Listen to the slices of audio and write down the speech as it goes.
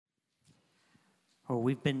Well,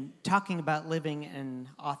 we've been talking about living an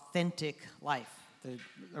authentic life,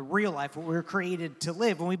 a real life, what we're created to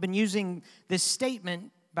live. And we've been using this statement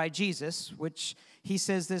by Jesus, which he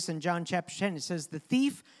says this in John chapter 10. It says, "The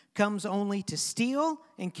thief comes only to steal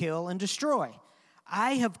and kill and destroy.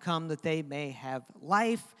 I have come that they may have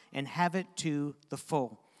life and have it to the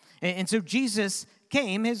full." And so Jesus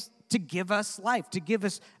came to give us life, to give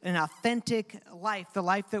us an authentic life, the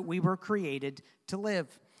life that we were created to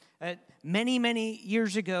live. Many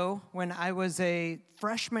years ago, when I was a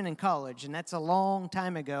freshman in college, and that's a long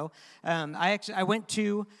time ago, I went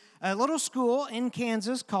to a little school in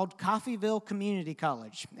Kansas called Coffeyville Community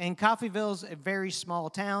College. And Coffeyville is a very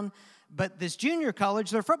small town, but this junior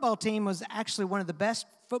college, their football team was actually one of the best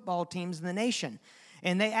football teams in the nation.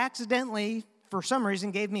 And they accidentally, for some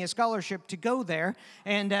reason, gave me a scholarship to go there.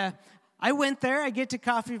 And I went there. I get to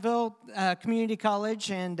Coffeyville Community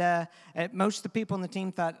College, and most of the people on the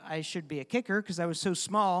team thought I should be a kicker because I was so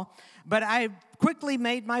small. But I quickly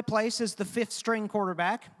made my place as the fifth-string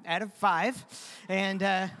quarterback out of 5,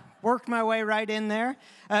 and worked my way right in there.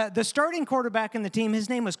 The starting quarterback in the team, his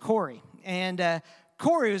name was Corey, and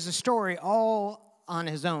Corey was a story all on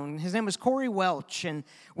his own. His name was Corey Welch, and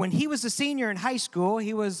when he was a senior in high school,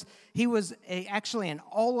 he was actually an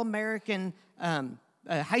All-American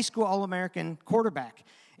a high school All-American quarterback.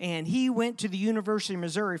 And he went to the University of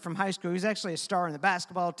Missouri from high school. He was actually a star in the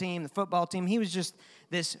basketball team, the football team. He was just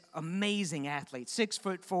this amazing athlete,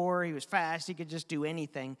 6'4". He was fast. He could just do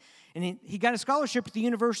anything. And he got a scholarship at the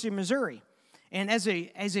University of Missouri. And as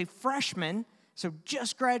a freshman, so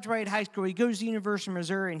just graduated high school, he goes to the University of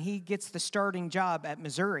Missouri, and he gets the starting job at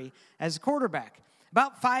Missouri as a quarterback.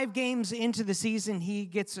 About 5 games into the season, he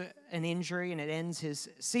gets an injury, and it ends his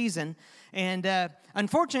season. And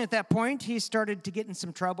unfortunately, at that point, he started to get in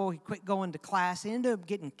some trouble. He quit going to class. He ended up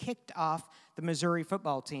getting kicked off the Missouri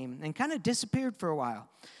football team and kind of disappeared for a while.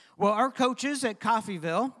 Well, our coaches at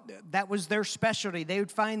Coffeyville, that was their specialty. They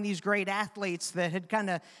would find these great athletes that had kind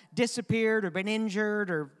of disappeared or been injured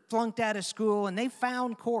or flunked out of school, and they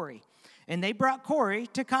found Corey. And they brought Corey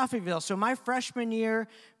to Coffeyville. So my freshman year,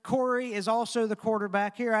 Corey is also the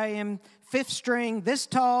quarterback. Here I am, 5th string, this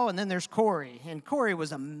tall, and then there's Corey. And Corey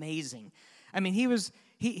was amazing. I mean, he was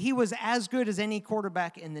as good as any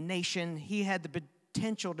quarterback in the nation. He had the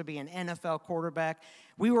potential to be an NFL quarterback.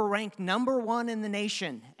 We were ranked number 1 in the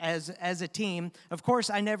nation as a team. Of course,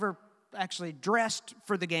 I never actually dressed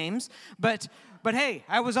for the games, but hey,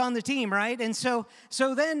 I was on the team, right? And so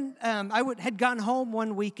then had gone home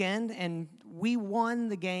one weekend, and we won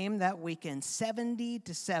the game that weekend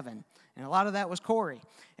 70-7, and a lot of that was Corey.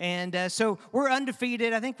 And so we're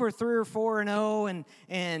undefeated. I think we're 3 or 4-0,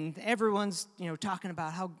 and everyone's talking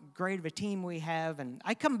about how great of a team we have. And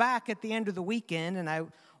I come back at the end of the weekend, and I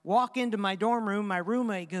walk into my dorm room. My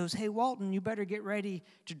roommate goes, "Hey, Walton, you better get ready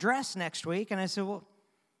to dress next week." And I said, "Well,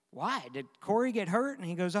 why? Did Corey get hurt?" And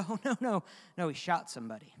he goes, "Oh, no, he shot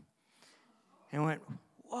somebody." And I went,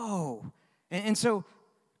 whoa. And so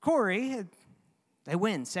Corey, they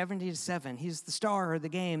win 70-7. He's the star of the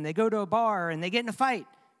game. They go to a bar, and they get in a fight.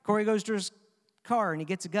 Corey goes to his car, and he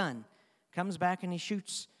gets a gun. Comes back, and he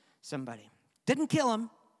shoots somebody. Didn't kill him,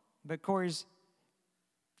 but Corey's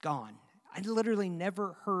gone. I literally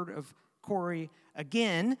never heard of Corey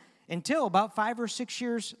again until about 5 or 6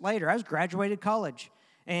 years later. I was graduated college.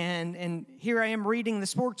 And here I am reading the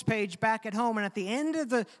sports page back at home, and at the end of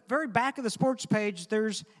the very back of the sports page,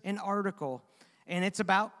 there's an article, and it's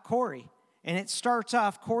about Corey. And it starts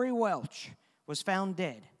off, Corey Welch was found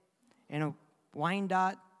dead in a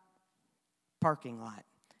Wyandotte parking lot.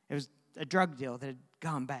 It was a drug deal that had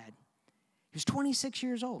gone bad. He was 26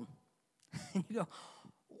 years old. And you go,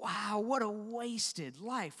 wow, what a wasted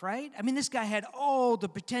life, right? I mean, this guy had all the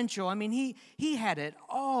potential. I mean, he had it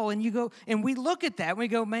all. And you go, and we look at that and we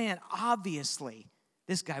go, man, obviously,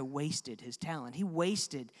 this guy wasted his talent. He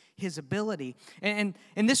wasted his ability. And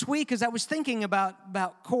this week, as I was thinking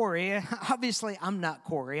about Corey, obviously, I'm not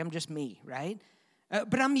Corey. I'm just me, right?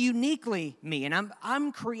 But I'm uniquely me, and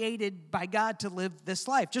I'm created by God to live this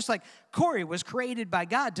life, just like Corey was created by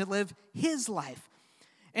God to live his life.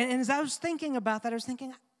 And as I was thinking about that, I was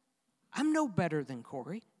thinking, I'm no better than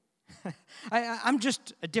Corey. I'm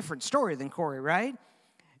just a different story than Corey, right?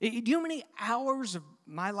 Do you know how many hours of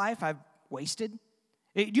my life I've wasted?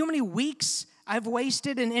 Do you know how many weeks I've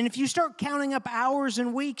wasted? And if you start counting up hours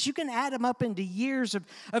and weeks, you can add them up into years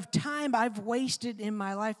of time I've wasted in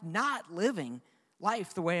my life not living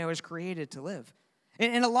life the way I was created to live.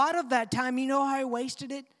 And a lot of that time, you know how I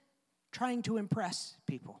wasted it? Trying to impress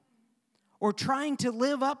people. Or trying to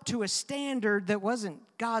live up to a standard that wasn't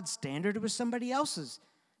God's standard. It was somebody else's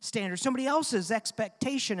standard, somebody else's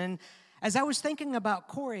expectation. And As I was thinking about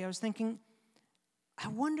Corey, I was thinking, I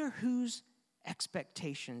wonder whose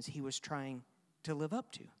expectations he was trying to live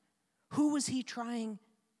up to. Who was he trying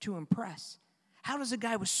to impress? How does a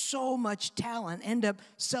guy with so much talent end up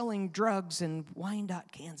selling drugs in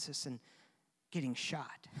Wyandotte, Kansas and getting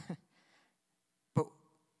shot? But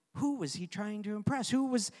who was he trying to impress? Who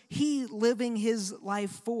was he living his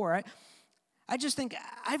life for? I just think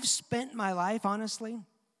I've spent my life, honestly,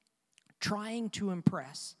 trying to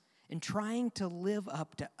impress and trying to live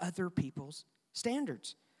up to other people's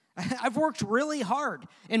standards. I've worked really hard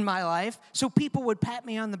in my life so people would pat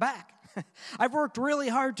me on the back. I've worked really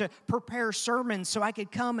hard to prepare sermons so I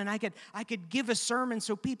could come and I could give a sermon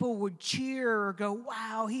so people would cheer or go,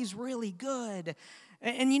 wow, he's really good.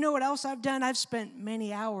 And you know what else I've done? I've spent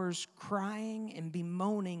many hours crying and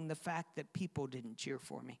bemoaning the fact that people didn't cheer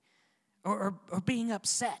for me or being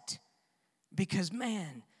upset because,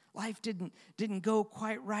 man, life didn't go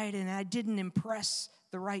quite right and I didn't impress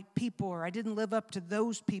the right people or I didn't live up to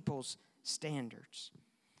those people's standards.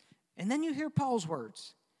 And then you hear Paul's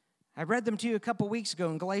words. I read them to you a couple weeks ago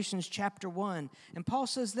in Galatians chapter 1. And Paul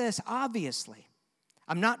says this, obviously,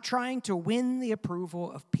 I'm not trying to win the approval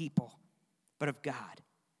of people, but of God.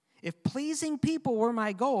 If pleasing people were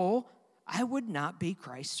my goal, I would not be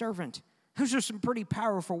Christ's servant. Those are some pretty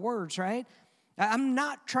powerful words, right? I'm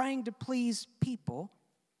not trying to please people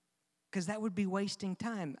because that would be wasting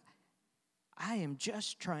time. I am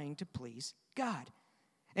just trying to please God.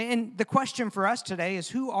 And the question for us today is,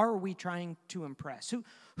 who are we trying to impress?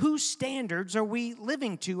 Whose standards are we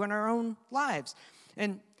living to in our own lives?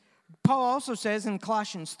 And Paul also says in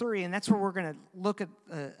Colossians 3, and that's where we're going to look at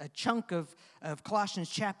a chunk of Colossians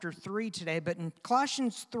chapter 3 today, but in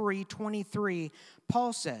Colossians 3:23,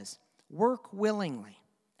 Paul says, work willingly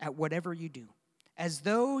at whatever you do, as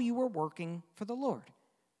though you were working for the Lord,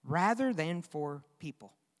 rather than for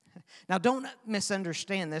people. Now, don't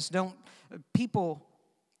misunderstand this. People,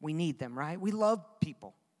 we need them, right? We love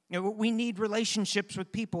people. You know, we need relationships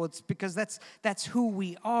with people. It's because that's who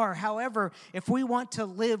we are. However, if we want to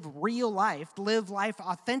live real life, live life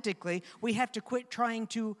authentically, we have to quit trying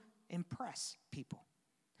to impress people.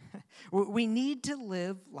 We need to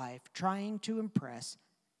live life trying to impress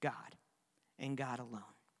God and God alone.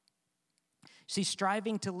 See,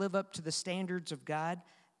 striving to live up to the standards of God,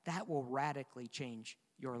 that will radically change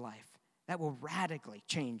your life. That will radically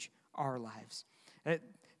change our lives.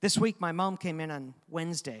 This week, my mom came in on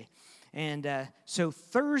Wednesday, and so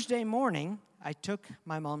Thursday morning, I took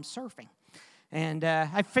my mom surfing, and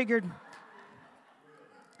I figured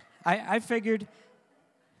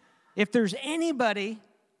if there's anybody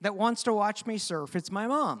that wants to watch me surf, it's my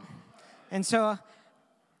mom, and so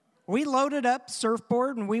we loaded up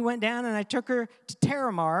surfboard and we went down and I took her to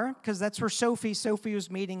Terramar because that's where Sophie was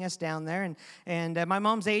meeting us down there. And my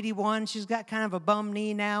mom's 81. She's got kind of a bum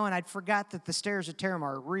knee now. And I'd forgot that the stairs at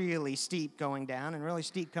Terramar are really steep going down and really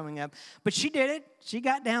steep coming up. But she did it. She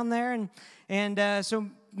got down there. And so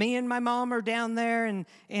me and my mom are down there.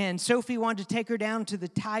 And Sophie wanted to take her down to the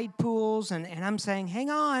tide pools. And I'm saying, hang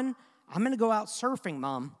on. I'm going to go out surfing,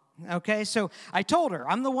 Mom. Okay, so I told her,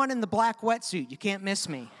 I'm the one in the black wetsuit. You can't miss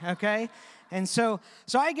me, okay? And so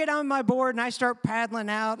I get on my board, and I start paddling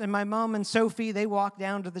out, and my mom and Sophie, they walk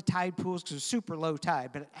down to the tide pools because it's super low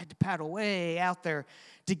tide, but I had to paddle way out there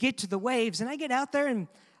to get to the waves. And I get out there, and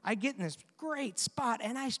I get in this great spot,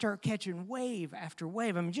 and I start catching wave after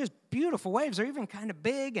wave. I mean, just beautiful waves. They're even kind of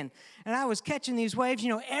big, and I was catching these waves. You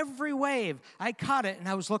know, every wave, I caught it, and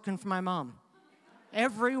I was looking for my mom.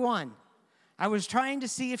 Every one. I was trying to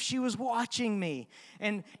see if she was watching me.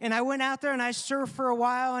 And I went out there and I surfed for a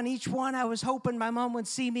while. And each one I was hoping my mom would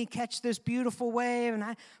see me catch this beautiful wave. And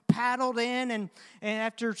I paddled in and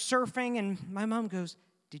after surfing. And my mom goes,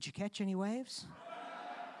 did you catch any waves?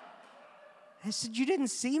 I said, you didn't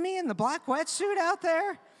see me in the black wetsuit out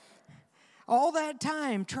there? All that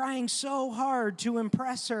time trying so hard to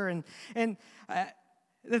impress her. And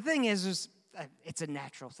the thing is it's a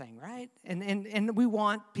natural thing, right? And we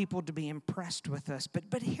want people to be impressed with us.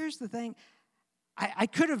 But here's the thing. I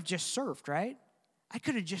could have just surfed, right? I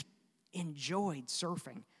could have just enjoyed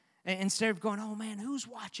surfing instead of going, oh, man, who's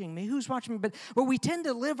watching me? Who's watching me? But we tend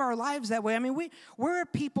to live our lives that way. I mean, we're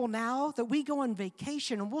people now that we go on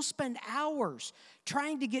vacation, and we'll spend hours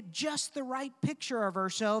trying to get just the right picture of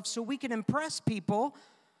ourselves so we can impress people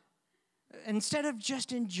instead of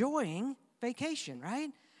just enjoying vacation, right?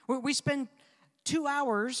 We spend 2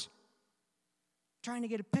 hours trying to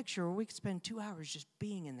get a picture, or we could spend 2 hours just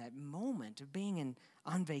being in that moment of being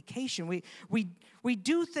on vacation. We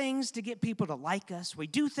do things to get people to like us. We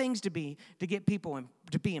do things to get people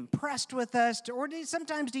to be impressed with us, or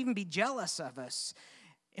sometimes to even be jealous of us.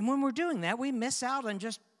 And when we're doing that, we miss out on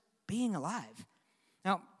just being alive.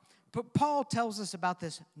 Now, but Paul tells us about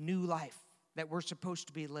this new life that we're supposed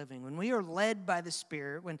to be living. When we are led by the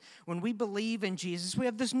Spirit, when we believe in Jesus, we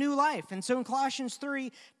have this new life. And so in Colossians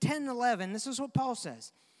 3:10-11, this is what Paul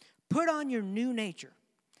says. Put on your new nature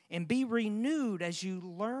and be renewed as you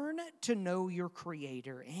learn to know your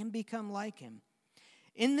Creator and become like Him.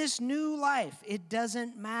 In this new life, it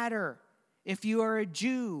doesn't matter if you are a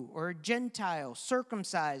Jew or a Gentile,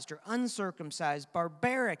 circumcised or uncircumcised,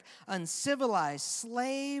 barbaric, uncivilized,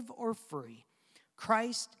 slave or free.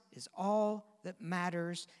 Christ is all that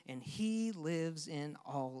matters, and He lives in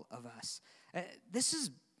all of us. This is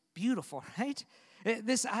beautiful, right?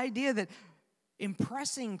 This idea that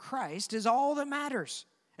impressing Christ is all that matters.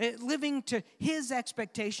 Living to His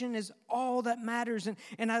expectation is all that matters.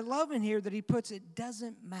 And I love in here that he puts, it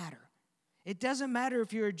doesn't matter. It doesn't matter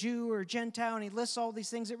if you're a Jew or a Gentile, and he lists all these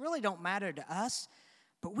things that really don't matter to us,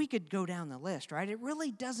 but we could go down the list, right? It really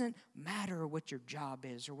doesn't matter what your job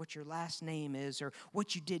is or what your last name is or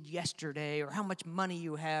what you did yesterday or how much money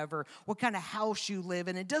you have or what kind of house you live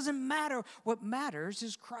in. It doesn't matter. What matters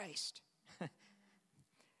is Christ.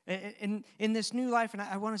 in this new life, and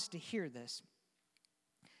I want us to hear this,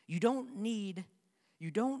 you don't need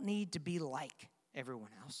to be like everyone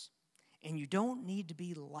else, and you don't need to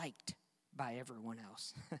be liked by everyone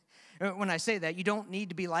else. When I say that, you don't need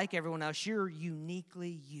to be like everyone else. You're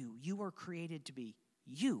uniquely you. You are created to be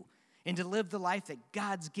you and to live the life that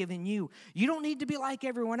God's given you. You don't need to be like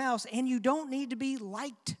everyone else, and you don't need to be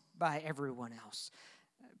liked by everyone else,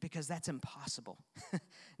 because that's impossible.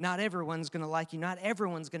 Not everyone's going to like you. Not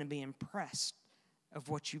everyone's going to be impressed of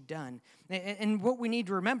what you've done. And what we need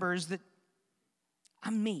to remember is that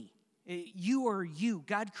I'm me. You are you.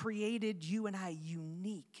 God created you and I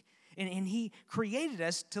unique. And He created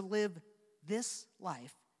us to live this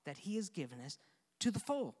life that He has given us to the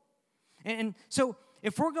full. And so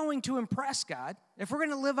if we're going to impress God, if we're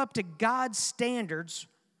going to live up to God's standards,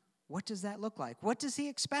 what does that look like? What does He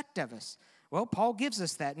expect of us? Well, Paul gives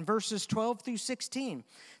us that in verses 12-16. It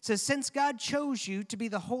says, since God chose you to be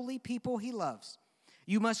the holy people He loves,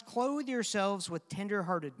 you must clothe yourselves with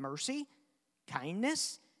tender-hearted mercy,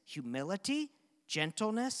 kindness, humility,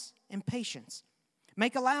 gentleness, and patience.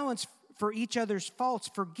 Make allowance for each other's faults.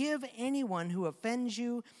 Forgive anyone who offends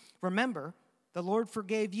you. Remember, the Lord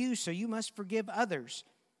forgave you, so you must forgive others.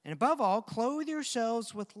 And above all, clothe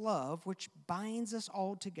yourselves with love, which binds us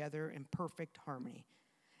all together in perfect harmony.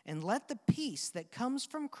 And let the peace that comes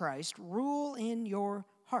from Christ rule in your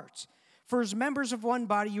hearts. For as members of one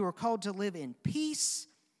body, you are called to live in peace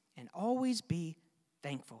and always be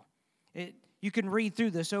thankful. You can read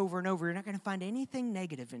through this over and over. You're not going to find anything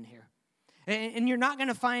negative in here. And you're not going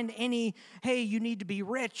to find any, hey, you need to be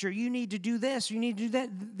rich, or you need to do this, or you need to do that.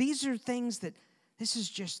 These are things that, this is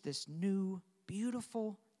just this new,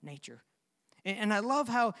 beautiful nature. And I love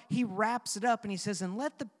how he wraps it up and he says, and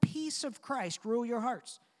let the peace of Christ rule your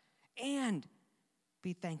hearts and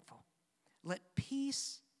be thankful. Let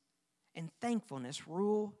peace and thankfulness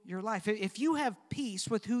rule your life. If you have peace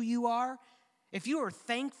with who you are, if you are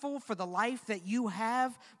thankful for the life that you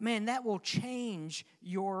have, man, that will change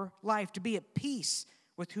your life, to be at peace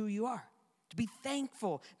with who you are, to be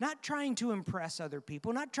thankful, not trying to impress other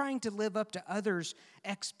people, not trying to live up to others'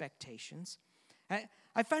 expectations.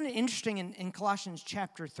 I find it interesting in Colossians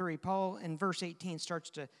chapter 3, Paul in verse 18 starts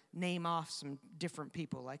to name off some different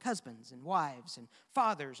people like husbands and wives and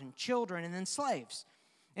fathers and children and then slaves.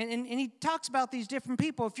 And he talks about these different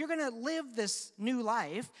people. If you're going to live this new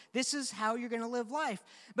life, this is how you're going to live life.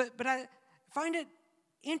 But I find it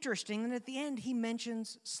interesting that at the end he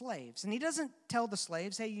mentions slaves. And he doesn't tell the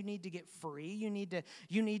slaves, hey, you need to get free. You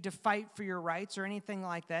need to fight for your rights or anything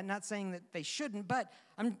like that. Not saying that they shouldn't, but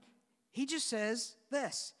he just says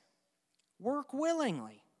this, work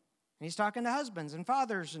willingly. And he's talking to husbands and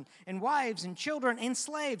fathers and wives and children and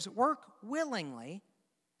slaves. Work willingly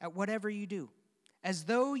at whatever you do, as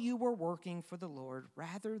though you were working for the Lord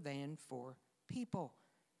rather than for people.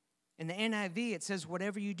 In the NIV, it says,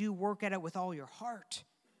 whatever you do, work at it with all your heart,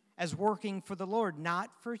 as working for the Lord,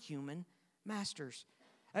 not for human masters.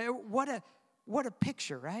 What a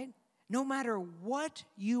picture, right? No matter what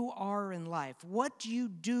you are in life, what you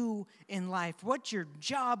do in life, what your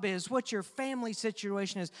job is, what your family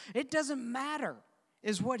situation is, it doesn't matter,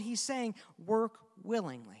 is what he's saying. Work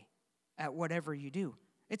willingly at whatever you do.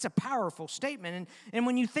 It's a powerful statement. And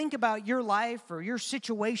when you think about your life or your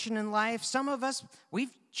situation in life, some of us,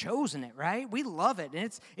 we've chosen it, right? We love it,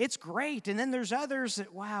 and it's great. And then there's others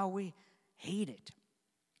that, wow, we hate it.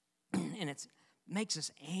 And it makes us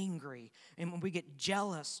angry. And when we get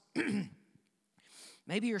jealous,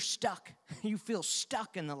 Maybe you're stuck. You feel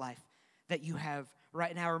stuck in the life that you have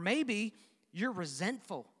right now. Or maybe you're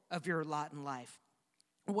resentful of your lot in life.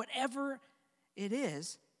 Whatever it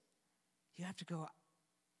is, you have to go,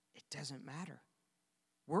 it doesn't matter.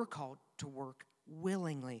 We're called to work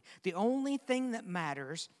willingly. The only thing that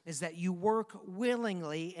matters is that you work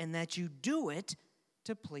willingly and that you do it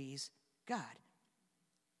to please God.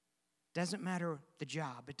 Doesn't matter the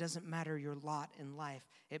job. It doesn't matter your lot in life.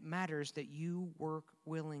 It matters that you work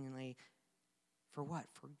willingly for what?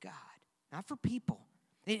 For God, not for people.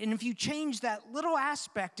 And if you change that little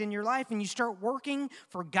aspect in your life and you start working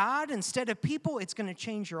for God instead of people, it's going to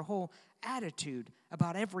change your whole attitude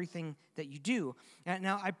about everything that you do.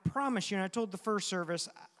 Now, I promise you, and I told the first service,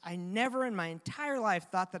 I never in my entire life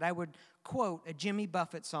thought that I would quote a Jimmy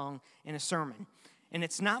Buffett song in a sermon. And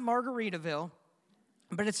it's not Margaritaville,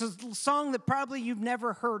 but it's a song that probably you've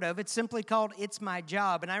never heard of. It's simply called It's My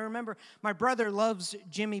Job. And I remember my brother loves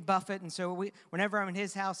Jimmy Buffett, and so whenever I'm in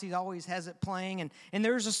his house, he always has it playing. And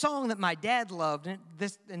there's a song that my dad loved,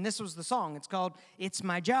 and this was the song. It's called It's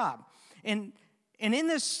My Job. And in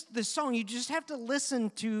this song, you just have to listen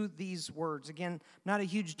to these words. Again, I'm not a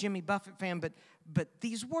huge Jimmy Buffett fan, but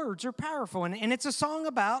these words are powerful. And it's a song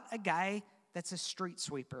about a guy that's a street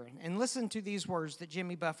sweeper. And listen to these words that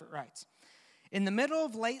Jimmy Buffett writes. In the middle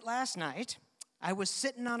of late last night, I was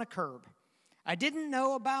sitting on a curb. I didn't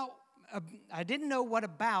know what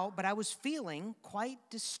about, but I was feeling quite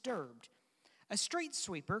disturbed. A street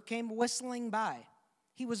sweeper came whistling by.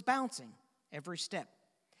 He was bouncing every step.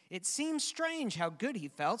 It seemed strange how good he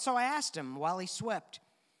felt, so I asked him while he swept.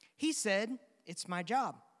 He said, "It's my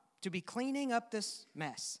job to be cleaning up this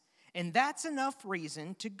mess, and that's enough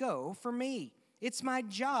reason to go for me. It's my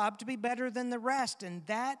job to be better than the rest, and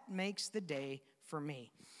that makes the day for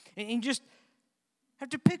me." And you just have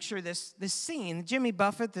to picture this scene. Jimmy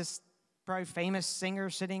Buffett, this probably famous singer,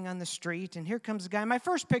 sitting on the street, and here comes a guy. My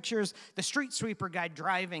first picture is the street sweeper guy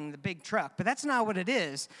driving the big truck, but that's not what it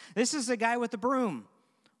is. This is a guy with a broom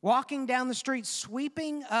walking down the street,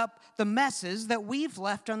 sweeping up the messes that we've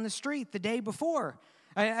left on the street the day before.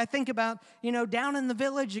 I think about, down in the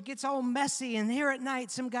village, it gets all messy, and here at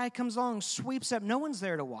night, some guy comes along, sweeps up. No one's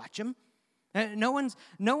there to watch him. No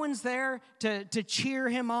one's there to cheer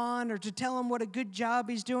him on or to tell him what a good job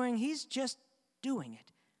he's doing. He's just doing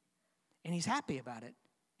it, and he's happy about it.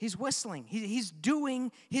 He's whistling. He's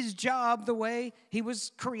doing his job the way he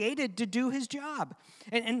was created to do his job.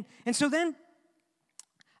 And so then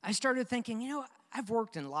I started thinking, I've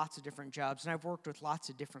worked in lots of different jobs, and I've worked with lots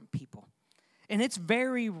of different people. And it's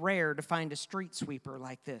very rare to find a street sweeper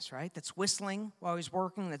like this, right? That's whistling while he's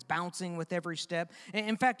working, that's bouncing with every step.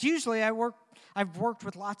 In fact, usually I've worked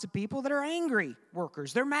with lots of people that are angry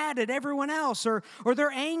workers. They're mad at everyone else, or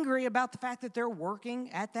they're angry about the fact that they're working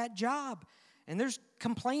at that job. And there's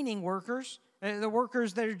complaining workers, the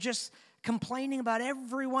workers that are just complaining about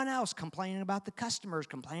everyone else, complaining about the customers,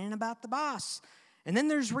 complaining about the boss. And then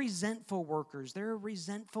there's resentful workers. They're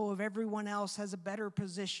resentful of everyone else has a better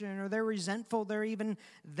position, or they're resentful they're even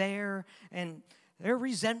there, and they're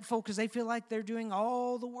resentful because they feel like they're doing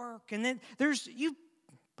all the work. And then you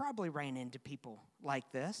probably ran into people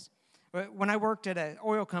like this. When I worked at an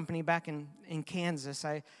oil company back in Kansas,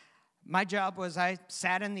 my job was I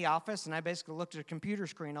sat in the office and I basically looked at a computer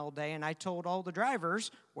screen all day, and I told all the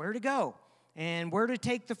drivers where to go and where to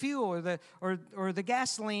take the fuel or the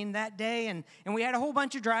gasoline that day. And we had a whole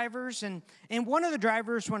bunch of drivers. And one of the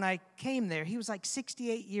drivers, when I came there, he was like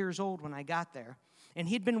 68 years old when I got there. And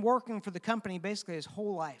he'd been working for the company basically his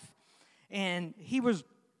whole life. And he was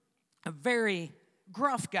a very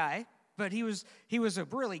gruff guy, but he was a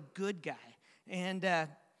really good guy. And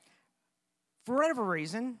for whatever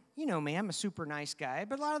reason, you know me, I'm a super nice guy,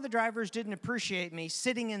 but a lot of the drivers didn't appreciate me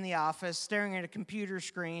sitting in the office, staring at a computer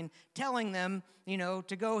screen, telling them,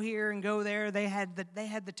 to go here and go there. They had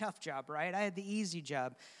the tough job, right? I had the easy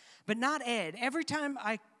job, but not Ed. Every time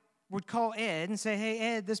I would call Ed and say, "Hey,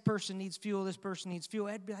 Ed, this person needs fuel,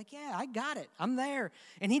 Ed'd be like, "Yeah, I got it. I'm there."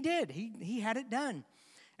 And he did. He had it done.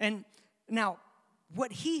 And now,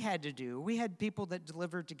 what he had to do, we had people that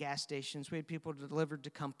delivered to gas stations, we had people that delivered to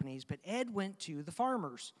companies, but Ed went to the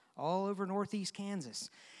farmers all over northeast Kansas.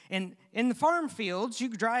 And in the farm fields, you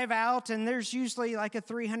drive out, and there's usually like a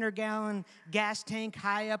 300-gallon gas tank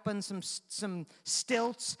high up on some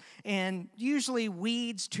stilts, and usually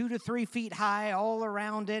weeds 2 to 3 feet high all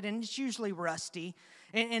around it, and it's usually rusty.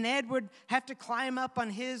 And Ed would have to climb up on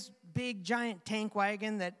his big giant tank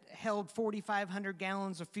wagon that held 4,500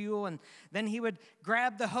 gallons of fuel, and then he would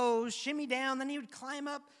grab the hose, shimmy down, then he would climb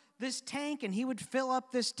up this tank, and he would fill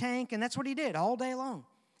up this tank, and that's what he did all day long.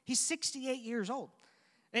 He's 68 years old.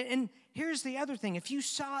 And here's the other thing. If you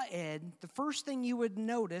saw Ed, the first thing you would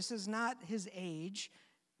notice is not his age,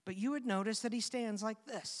 but you would notice that he stands like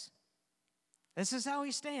this. This is how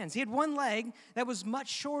he stands. He had one leg that was much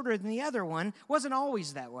shorter than the other one. Wasn't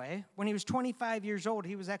always that way. When he was 25 years old,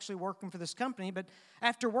 he was actually working for this company, but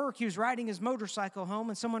after work, he was riding his motorcycle home,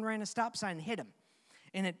 and someone ran a stop sign and hit him,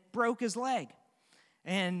 and it broke his leg.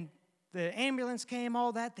 And the ambulance came,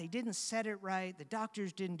 all that. They didn't set it right. The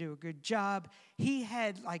doctors didn't do a good job. He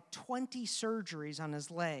had like 20 surgeries on his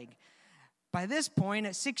leg. By this point,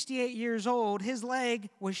 at 68 years old, his leg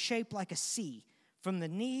was shaped like a C. From the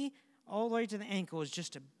knee all the way to the ankle was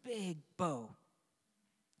just a big bow.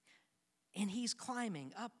 And he's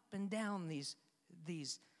climbing up and down these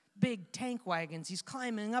big tank wagons. He's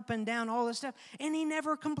climbing up and down all this stuff, and he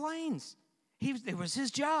never complains. It was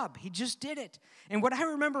his job. He just did it. And what I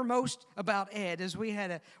remember most about Ed is we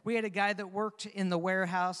had a guy that worked in the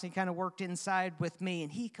warehouse. He kind of worked inside with me,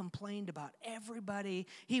 and he complained about everybody.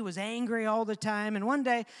 He was angry all the time. And one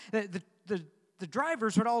day, the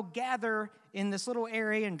drivers would all gather in this little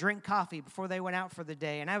area and drink coffee before they went out for the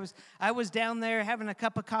day. And I was down there having a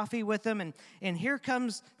cup of coffee with them, and here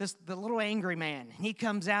comes the little angry man. And he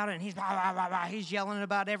comes out, and he's blah, blah, blah, blah. He's yelling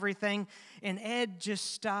about everything. And Ed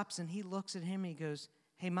just stops, and he looks at him, and he goes,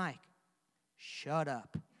 "Hey, Mike, shut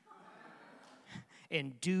up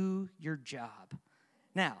and do your job."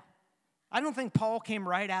 Now, I don't think Paul came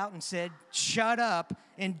right out and said, "Shut up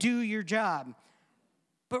and do your job."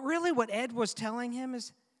 But really what Ed was telling him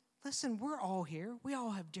is, listen, we're all here. We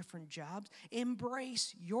all have different jobs.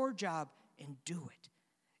 Embrace your job and do it.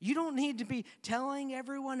 You don't need to be telling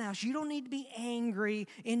everyone else. You don't need to be angry.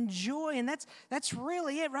 Enjoy. And that's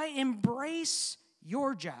really it, right? Embrace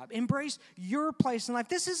your job. Embrace your place in life.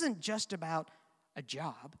 This isn't just about a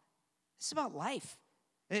job. It's about life.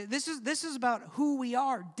 This is about who we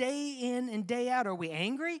are day in and day out. Are we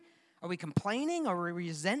angry? Are we complaining? Are we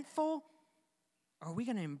resentful? Are we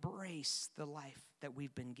going to embrace the life that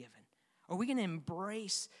we've been given? Are we going to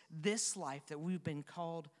embrace this life that we've been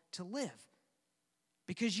called to live?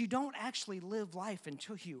 Because you don't actually live life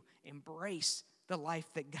until you embrace the life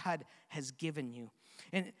that God has given you.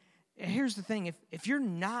 And here's the thing, if you're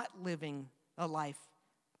not living a life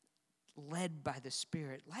led by the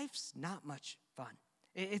Spirit, life's not much fun.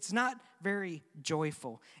 It's not very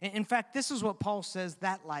joyful. In fact, this is what Paul says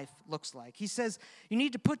that life looks like. He says, you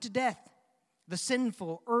need to put to death the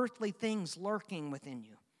sinful, earthly things lurking within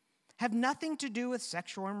you. Have nothing to do with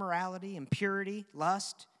sexual immorality, impurity,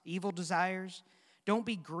 lust, evil desires. Don't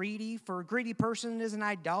be greedy, for a greedy person is an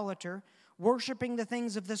idolater, worshiping the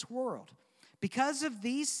things of this world. Because of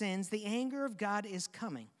these sins, the anger of God is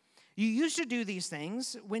coming. You used to do these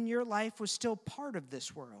things when your life was still part of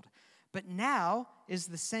this world. But now is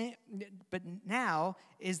the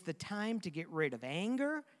time to get rid of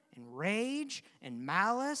anger and rage and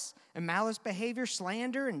malice behavior,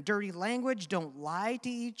 slander and dirty language. Don't lie to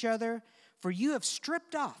each other, for you have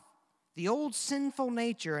stripped off the old sinful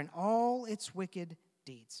nature and all its wicked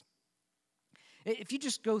deeds. If you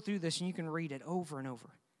just go through this and you can read it over and over,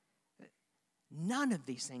 none of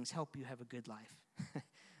these things help you have a good life.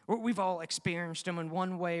 We've all experienced them in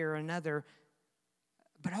one way or another,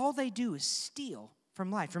 but all they do is steal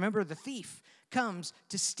from life. Remember, the thief comes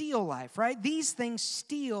to steal life, right? These things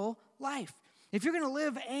steal life. If you're going to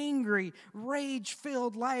live angry,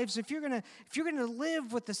 rage-filled lives, if you're going to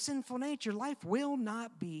live with the sinful nature, life will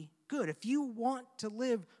not be good. If you want to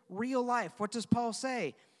live real life, what does Paul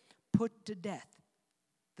say? Put to death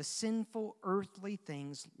the sinful earthly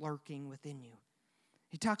things lurking within you.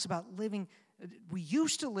 He talks about living. We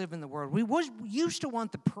used to live in the world. We used to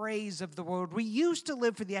want the praise of the world. We used to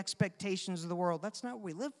live for the expectations of the world. That's not what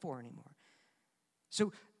we live for anymore.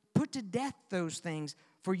 So put to death those things,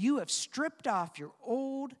 for you have stripped off your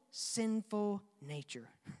old sinful nature.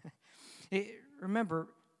 Remember,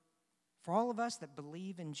 for all of us that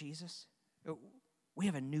believe in Jesus, we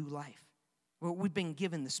have a new life. We've been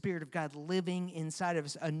given the Spirit of God living inside of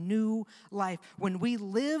us, a new life. When we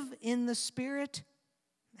live in the Spirit,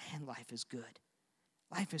 man, life is good.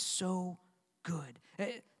 Life is so good.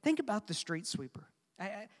 Think about the street sweeper.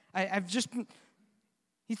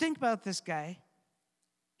 You think about this guy.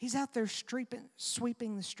 He's out there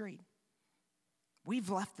sweeping the street. We've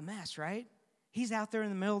left the mess, right? He's out there in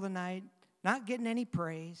the middle of the night, not getting any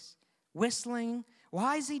praise, whistling.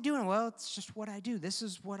 Why is he doing it? Well, it's just what I do. This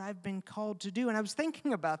is what I've been called to do. And I was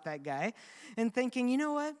thinking about that guy and thinking, you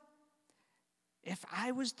know what? If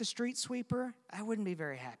I was the street sweeper, I wouldn't be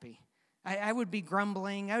very happy. I would be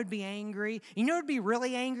grumbling. I would be angry. You know what I'd be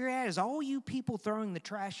really angry at is all you people throwing the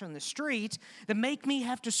trash on the street that make me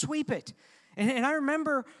have to sweep it. And I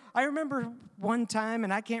remember one time,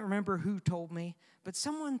 and I can't remember who told me, but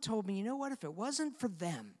someone told me, you know what, if it wasn't for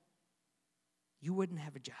them, you wouldn't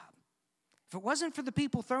have a job. If it wasn't for the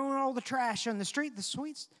people throwing all the trash on the street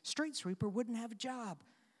street sweeper wouldn't have a job.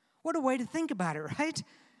 What a way to think about it, right?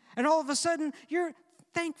 And all of a sudden, you're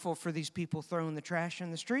thankful for these people throwing the trash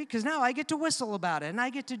in the street because now I get to whistle about it and I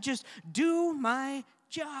get to just do my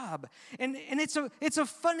job. And it's a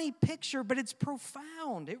funny picture, but it's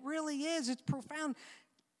profound. It really is. It's profound.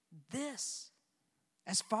 This,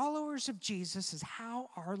 as followers of Jesus, is how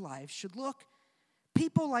our lives should look.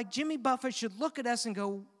 People like Jimmy Buffett should look at us and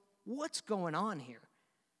go, what's going on here?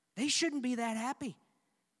 They shouldn't be that happy.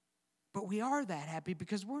 But we are that happy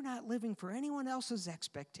because we're not living for anyone else's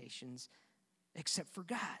expectations except for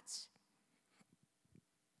God's.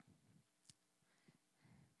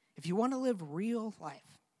 If you want to live real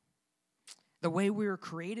life, the way we were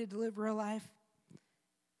created to live real life,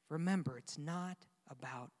 remember, it's not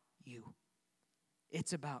about you.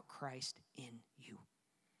 It's about Christ in you.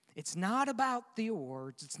 It's not about the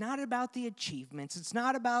awards. It's not about the achievements. It's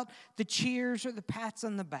not about the cheers or the pats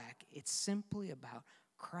on the back. It's simply about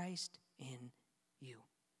Christ in you.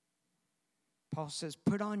 Paul says,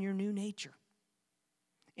 put on your new nature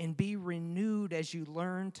and be renewed as you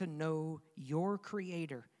learn to know your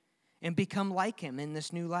Creator and become like Him in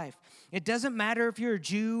this new life. It doesn't matter if you're a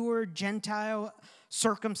Jew or a Gentile,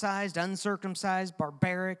 circumcised, uncircumcised,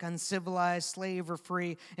 barbaric, uncivilized, slave or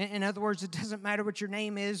free. In other words, it doesn't matter what your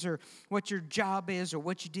name is or what your job is or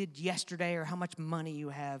what you did yesterday or how much money you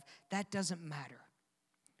have. That doesn't matter.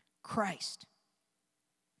 Christ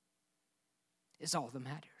is all that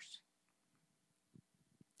matters.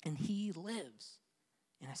 And He lives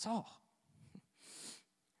in us all.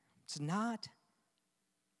 It's not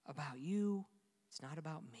about you. It's not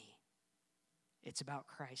about me. It's about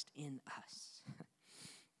Christ in us.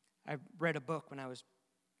 I read a book when I was,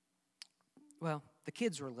 the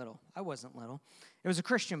kids were little. I wasn't little. It was a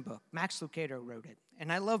Christian book. Max Lucado wrote it.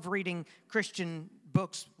 And I love reading Christian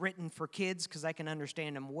books written for kids because I can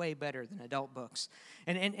understand them way better than adult books.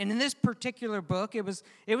 And in this particular book, it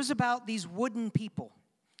was about these wooden people.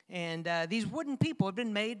 And these wooden people had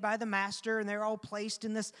been made by the master, and they're all placed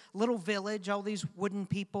in this little village, all these wooden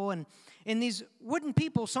people. And these wooden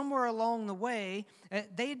people, somewhere along the way,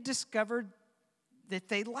 they had discovered that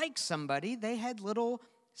they liked somebody. They had little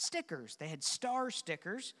stickers. They had star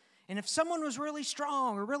stickers. And if someone was really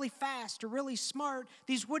strong or really fast or really smart,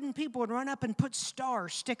 these wooden people would run up and put star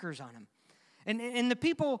stickers on them. And the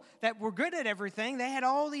people that were good at everything, they had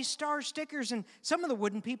all these star stickers. And some of the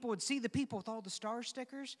wooden people would see the people with all the star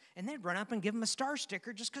stickers, and they'd run up and give them a star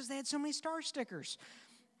sticker just because they had so many star stickers.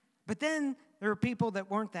 But then there were people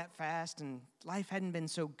that weren't that fast, and life hadn't been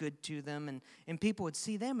so good to them. And people would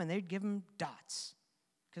see them, and they'd give them dots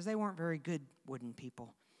because they weren't very good wooden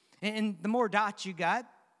people. And the more dots you got,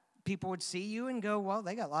 people would see you and go, well,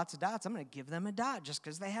 they got lots of dots. I'm going to give them a dot just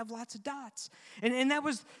because they have lots of dots. And that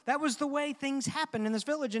was the way things happened in this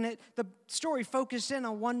village. And the story focused in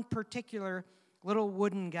on one particular little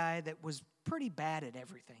wooden guy that was pretty bad at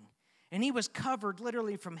everything. And he was covered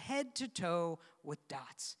literally from head to toe with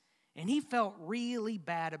dots. And he felt really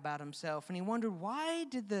bad about himself. And he wondered, why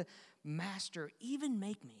did the master even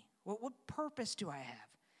make me? What purpose do I have?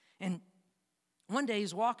 And one day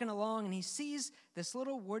he's walking along and he sees this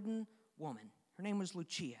little wooden woman. Her name was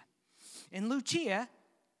Lucia. And Lucia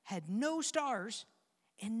had no stars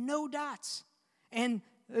and no dots. And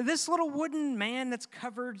this little wooden man that's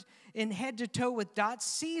covered in head to toe with dots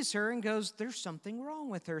sees her and goes, there's something wrong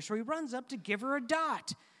with her. So he runs up to give her a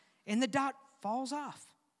dot. And the dot falls off.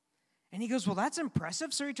 And he goes, well, that's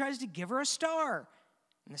impressive. So he tries to give her a star.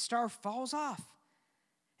 And the star falls off.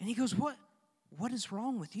 And he goes, what is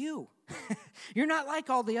wrong with you? You're not like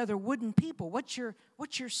all the other wooden people. What's your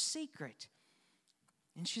secret?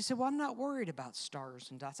 And she said, well, I'm not worried about stars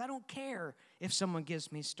and dots. I don't care if someone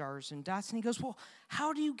gives me stars and dots. And he goes, well,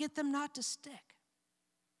 how do you get them not to stick?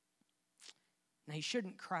 Now, you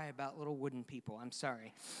shouldn't cry about little wooden people. I'm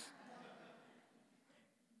sorry.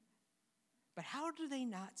 But how do they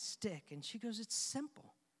not stick? And she goes, it's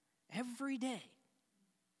simple. Every day,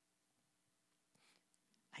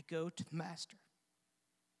 I go to the master.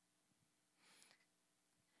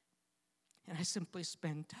 And I simply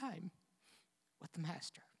spend time with the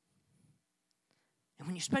master. And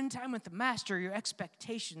when you spend time with the master, your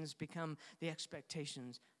expectations become the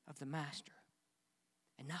expectations of the master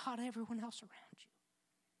and not everyone else around you.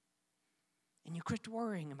 And you quit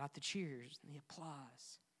worrying about the cheers and the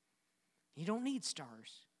applause. You don't need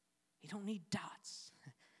stars. You don't need dots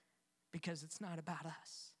because it's not about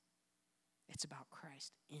us. It's about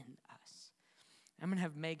Christ in us. I'm going to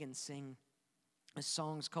have Megan sing a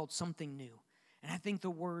song is called Something New. And I think the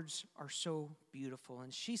words are so beautiful.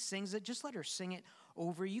 And she sings it. Just let her sing it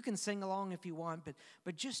over. You can sing along if you want,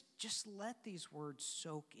 but just let these words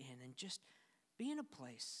soak in and just be in a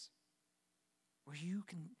place where you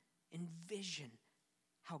can envision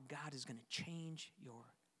how God is going to change your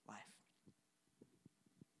life.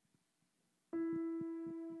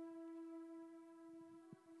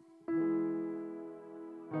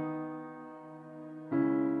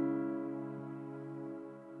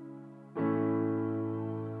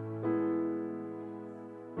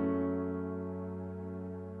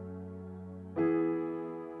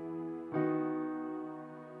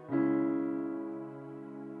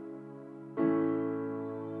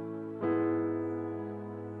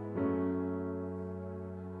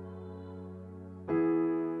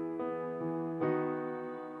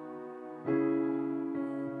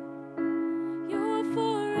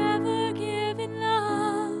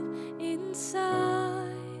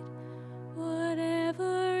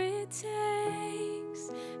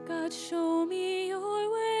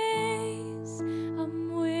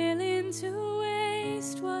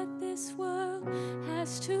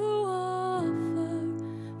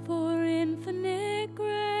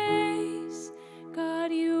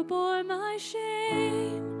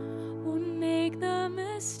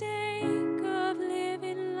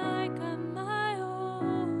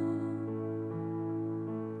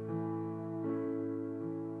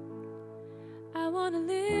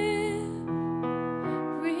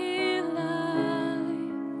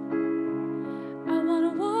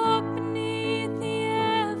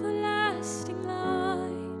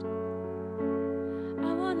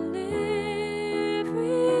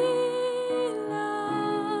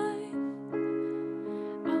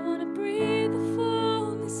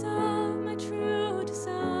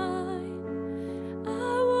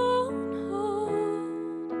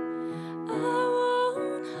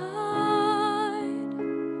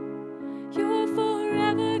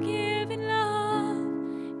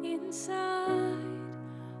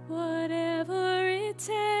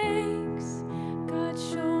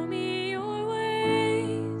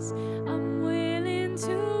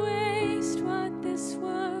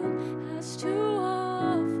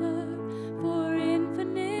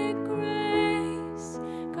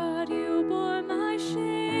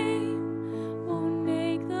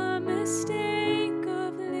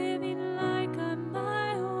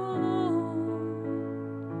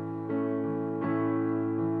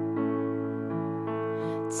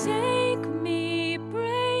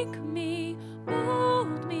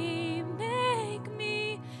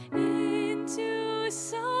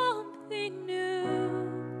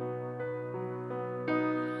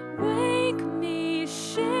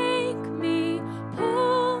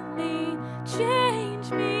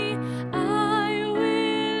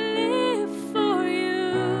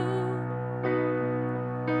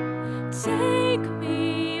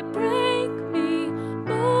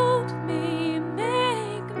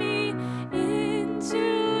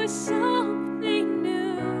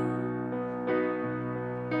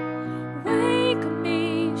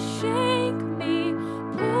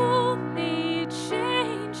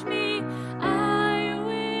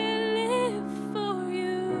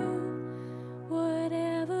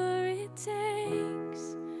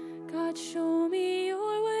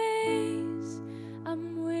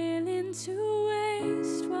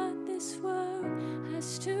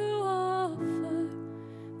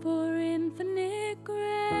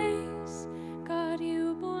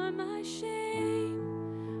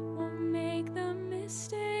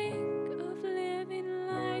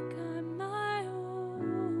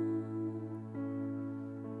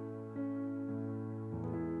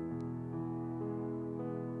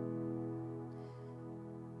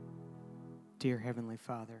 Dear Heavenly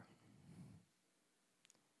Father,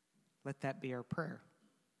 let that be our prayer,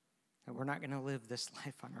 that we're not going to live this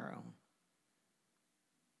life on our own.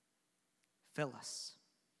 Fill us,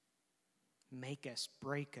 make us,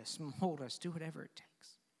 break us, mold us, do whatever it takes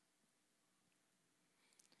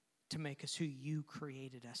to make us who you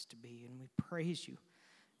created us to be. And we praise you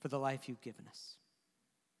for the life you've given us.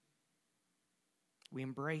 We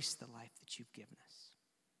embrace the life that you've given us.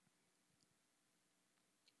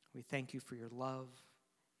 We thank you for your love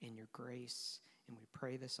and your grace, and we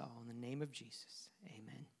pray this all in the name of Jesus.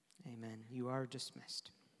 Amen. Amen. You are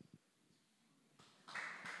dismissed.